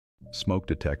Smoke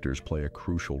detectors play a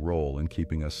crucial role in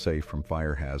keeping us safe from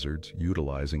fire hazards,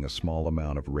 utilizing a small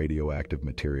amount of radioactive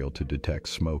material to detect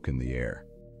smoke in the air.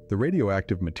 The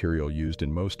radioactive material used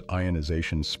in most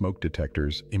ionization smoke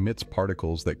detectors emits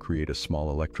particles that create a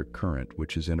small electric current,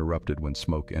 which is interrupted when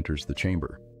smoke enters the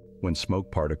chamber. When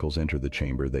smoke particles enter the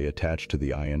chamber, they attach to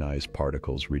the ionized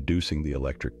particles, reducing the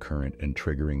electric current and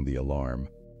triggering the alarm.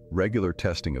 Regular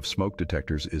testing of smoke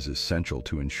detectors is essential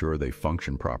to ensure they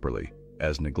function properly,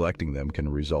 as neglecting them can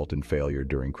result in failure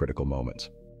during critical moments.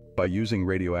 By using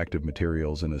radioactive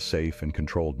materials in a safe and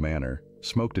controlled manner,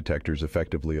 smoke detectors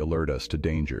effectively alert us to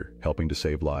danger, helping to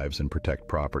save lives and protect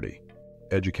property.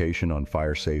 Education on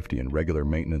fire safety and regular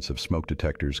maintenance of smoke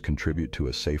detectors contribute to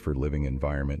a safer living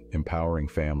environment, empowering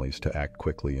families to act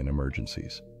quickly in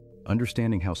emergencies.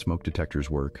 Understanding how smoke detectors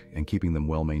work and keeping them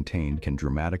well maintained can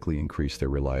dramatically increase their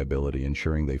reliability,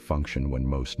 ensuring they function when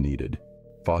most needed.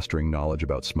 Fostering knowledge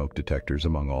about smoke detectors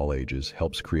among all ages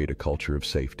helps create a culture of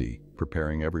safety,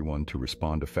 preparing everyone to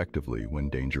respond effectively when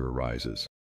danger arises.